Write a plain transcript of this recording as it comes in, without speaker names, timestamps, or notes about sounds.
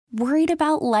Worried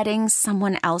about letting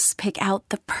someone else pick out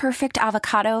the perfect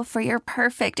avocado for your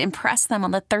perfect impress them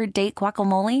on the third date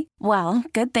guacamole? Well,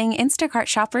 good thing Instacart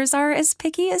shoppers are as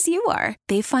picky as you are.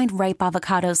 They find ripe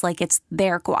avocados like it's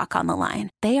their guac on the line.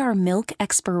 They are milk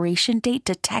expiration date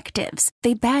detectives.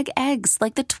 They bag eggs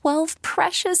like the 12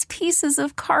 precious pieces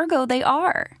of cargo they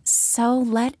are. So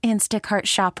let Instacart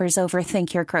shoppers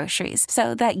overthink your groceries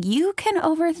so that you can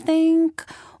overthink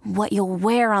what you'll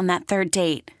wear on that third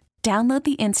date. Download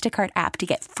the Instacart app to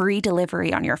get free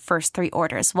delivery on your first 3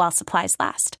 orders while supplies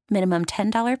last. Minimum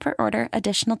 $10 per order.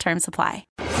 Additional terms apply.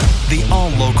 The All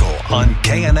Local on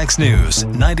KNX News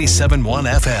 97.1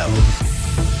 FM.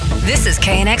 This is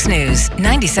KNX News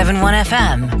 97.1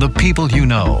 FM. The people you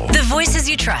know. The voices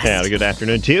you trust. And good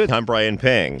afternoon to you. I'm Brian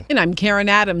Ping. And I'm Karen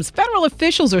Adams. Federal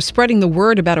officials are spreading the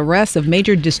word about arrests of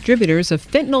major distributors of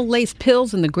fentanyl-laced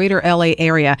pills in the greater LA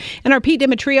area. And our Pete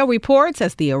Demetrio reports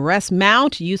as the arrests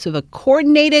mount, use of a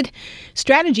coordinated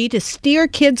strategy to steer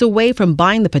kids away from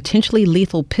buying the potentially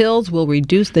lethal pills will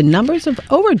reduce the numbers of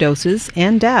overdoses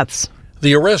and deaths.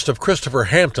 The arrest of Christopher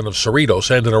Hampton of Cerritos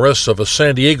and an arrest of a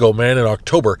San Diego man in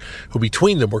October who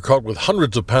between them were caught with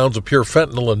hundreds of pounds of pure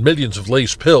fentanyl and millions of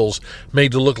laced pills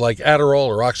made to look like Adderall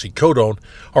or oxycodone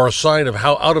are a sign of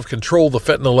how out of control the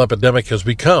fentanyl epidemic has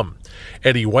become.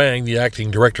 Eddie Wang, the acting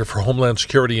director for Homeland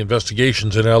Security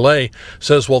Investigations in L.A.,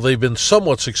 says while they've been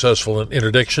somewhat successful in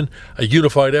interdiction, a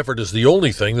unified effort is the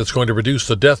only thing that's going to reduce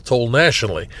the death toll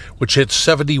nationally, which hit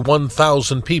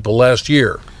 71,000 people last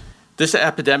year. This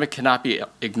epidemic cannot be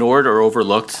ignored or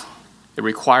overlooked. It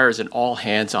requires an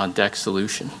all-hands-on-deck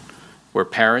solution where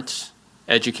parents,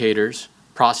 educators,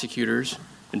 prosecutors,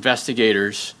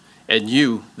 investigators, and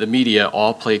you, the media,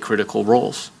 all play critical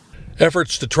roles.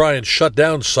 Efforts to try and shut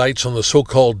down sites on the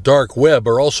so-called dark web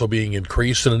are also being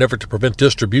increased in an effort to prevent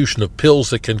distribution of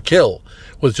pills that can kill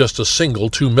with just a single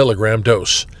 2-milligram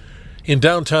dose. In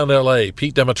downtown L.A.,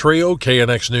 Pete Demetrio,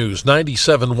 KNX News,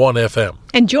 97.1 FM.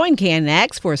 And join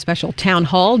KNX for a special town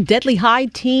hall, Deadly High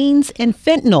Teens and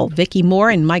Fentanyl. Vicki Moore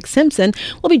and Mike Simpson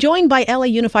will be joined by L.A.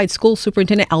 Unified School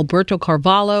Superintendent Alberto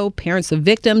Carvalho, parents of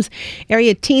victims,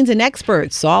 area teens and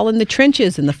experts, all in the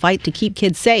trenches in the fight to keep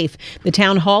kids safe. The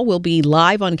town hall will be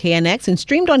live on KNX and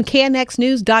streamed on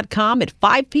knxnews.com at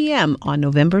 5 p.m. on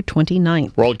November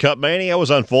 29th. World Cup Mania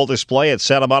was on full display at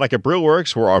Santa Monica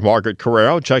Brewworks, where our Margaret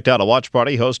Carrero checked out a watch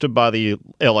party hosted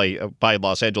by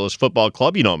Los Angeles Football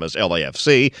Club, you know them as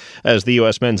LAFC, as the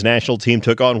U.S. men's national team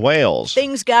took on Wales.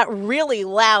 Things got really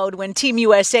loud when Team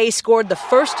USA scored the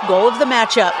first goal of the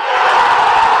matchup.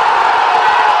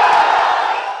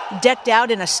 Decked out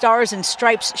in a Stars and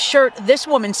Stripes shirt, this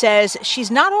woman says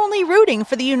she's not only rooting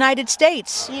for the United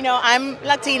States. You know, I'm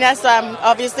Latina, so I'm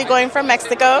obviously going from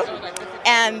Mexico.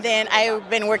 And then I've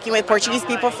been working with Portuguese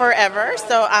people forever,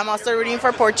 so I'm also rooting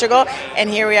for Portugal.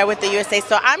 And here we are with the USA.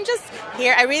 So I'm just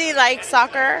here. I really like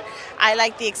soccer. I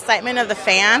like the excitement of the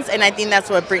fans, and I think that's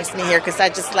what brings me here, because I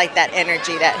just like that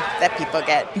energy that people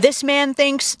get. This man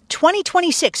thinks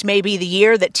 2026 may be the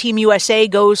year that Team USA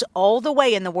goes all the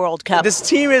way in the World Cup. This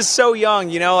team is so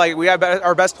young, you know, like we have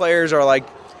our best players are like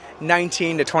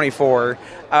 19 to 24.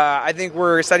 I think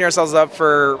we're setting ourselves up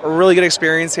for a really good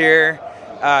experience here.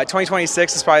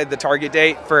 2026 is probably the target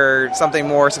date for something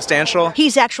more substantial.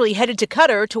 He's actually headed to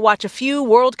Qatar to watch a few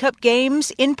World Cup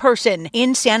games in person.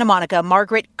 In Santa Monica,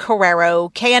 Margaret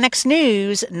Carrero, KNX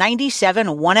News,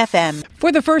 97.1 FM.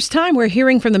 For the first time, we're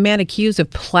hearing from the man accused of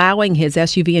plowing his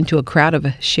SUV into a crowd of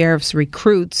sheriff's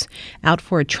recruits out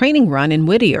for a training run in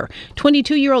Whittier.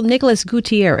 22-year-old Nicholas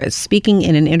Gutierrez, speaking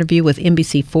in an interview with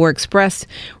NBC4, expressed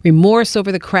remorse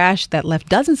over the crash that left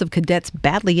dozens of cadets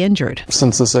badly injured.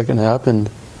 Since the second happened,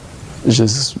 it's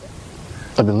just,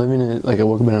 I've been living it like I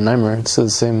woke up in a nightmare. It's the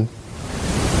same.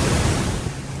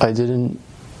 I didn't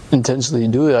intentionally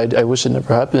do it. I wish it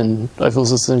never happened. I feel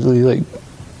essentially like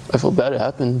I feel bad it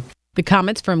happened. The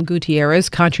comments from Gutierrez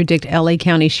contradict L.A.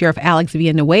 County Sheriff Alex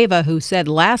Villanueva, who said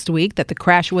last week that the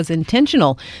crash was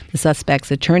intentional. The suspect's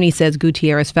attorney says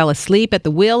Gutierrez fell asleep at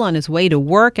the wheel on his way to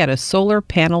work at a solar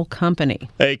panel company.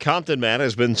 A Compton man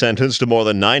has been sentenced to more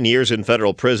than 9 years in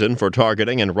federal prison for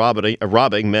targeting and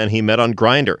robbing men he met on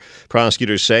Grindr.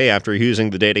 Prosecutors say after using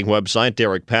the dating website,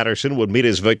 Derek Patterson would meet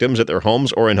his victims at their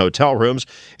homes or in hotel rooms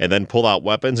and then pull out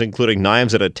weapons, including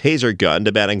knives and a taser gun,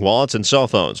 demanding wallets and cell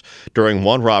phones. During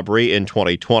one robbery in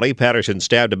 2020, Patterson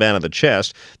stabbed a man in the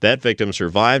chest. That victim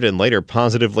survived and later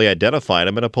positively identified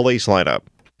him in a police lineup.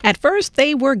 At first,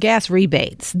 they were gas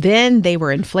rebates. Then they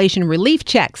were inflation relief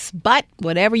checks. But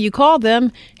whatever you call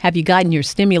them, have you gotten your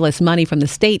stimulus money from the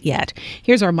state yet?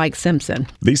 Here's our Mike Simpson.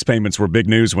 These payments were big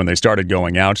news when they started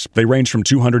going out. They range from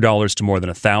 $200 to more than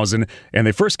 $1,000, and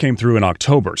they first came through in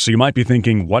October. So you might be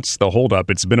thinking, what's the holdup?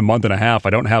 It's been a month and a half. I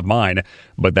don't have mine.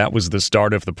 But that was the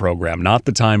start of the program, not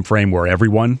the time frame where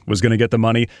everyone was going to get the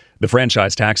money. The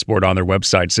Franchise Tax Board on their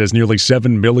website says nearly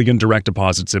 7 million direct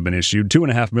deposits have been issued,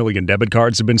 2.5 million debit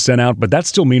cards have been sent out, but that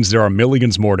still means there are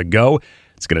millions more to go.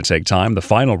 It's going to take time. The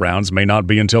final rounds may not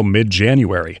be until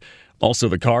mid-January. Also,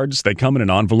 the cards, they come in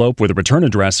an envelope with a return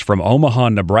address from Omaha,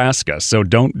 Nebraska, so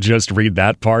don't just read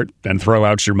that part and throw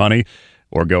out your money,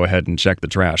 or go ahead and check the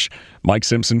trash. Mike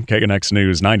Simpson, KNX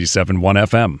News, 97.1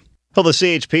 FM. Well, the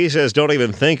CHP says don't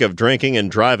even think of drinking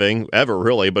and driving, ever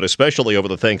really, but especially over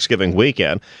the Thanksgiving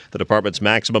weekend. The department's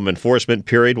maximum enforcement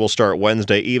period will start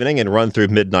Wednesday evening and run through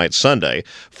midnight Sunday.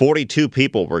 42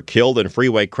 people were killed in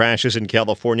freeway crashes in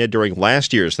California during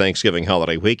last year's Thanksgiving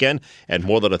holiday weekend, and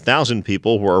more than 1,000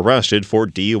 people were arrested for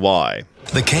DUI.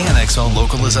 The KNX All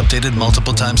Local is updated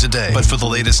multiple times a day. But for the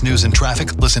latest news and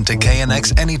traffic, listen to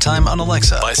KNX anytime on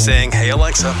Alexa by saying, "Hey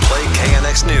Alexa, play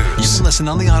KNX News." You can listen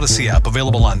on the Odyssey app,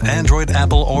 available on Android,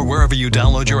 Apple, or wherever you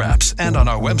download your apps, and on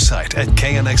our website at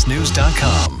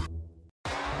knxnews.com.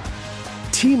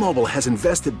 T-Mobile has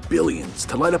invested billions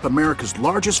to light up America's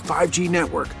largest 5G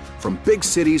network, from big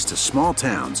cities to small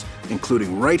towns,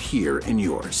 including right here in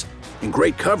yours. And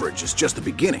great coverage is just the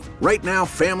beginning. Right now,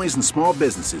 families and small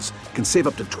businesses can save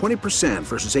up to 20%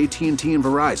 versus AT&T and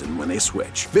Verizon when they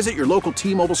switch. Visit your local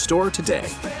T-Mobile store today.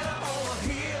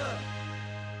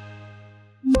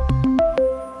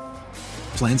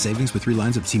 Plan savings with 3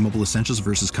 lines of T-Mobile Essentials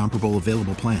versus comparable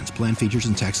available plans. Plan features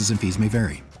and taxes and fees may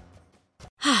vary.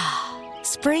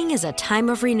 Spring is a time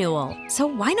of renewal, so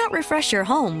why not refresh your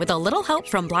home with a little help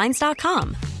from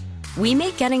Blinds.com? We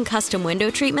make getting custom window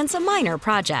treatments a minor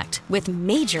project with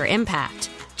major impact.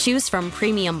 Choose from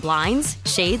premium blinds,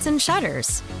 shades, and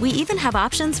shutters. We even have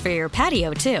options for your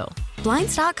patio, too.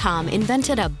 Blinds.com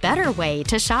invented a better way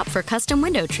to shop for custom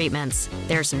window treatments.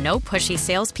 There's no pushy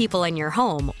salespeople in your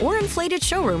home or inflated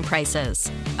showroom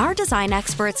prices. Our design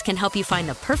experts can help you find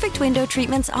the perfect window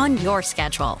treatments on your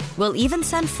schedule. We'll even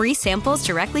send free samples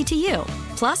directly to you.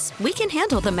 Plus, we can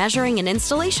handle the measuring and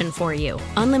installation for you.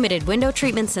 Unlimited window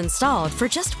treatments installed for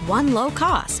just one low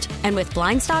cost. And with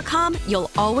Blinds.com,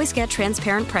 you'll always get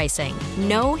transparent pricing.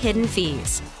 No hidden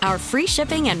fees. Our free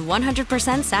shipping and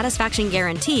 100% satisfaction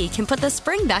guarantee can put the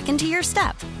spring back into your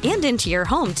step and into your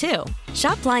home, too.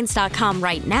 Shop Blinds.com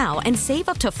right now and save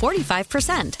up to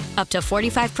 45%. Up to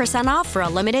 45% off for a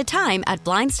limited time at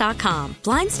Blinds.com.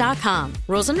 Blinds.com.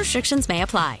 Rules and restrictions may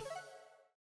apply.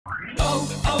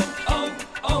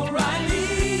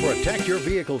 Protect your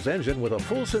vehicle's engine with a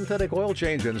full synthetic oil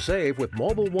change and save with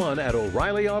Mobil 1 at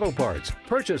O'Reilly Auto Parts.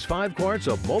 Purchase 5 quarts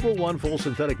of Mobil 1 full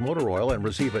synthetic motor oil and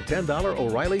receive a $10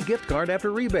 O'Reilly gift card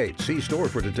after rebate. See store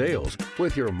for details.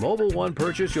 With your Mobil 1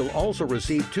 purchase, you'll also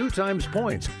receive 2 times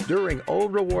points during O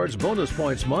Rewards Bonus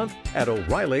Points Month at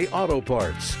O'Reilly Auto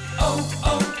Parts.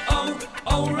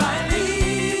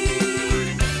 O'Reilly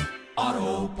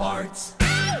Auto Parts.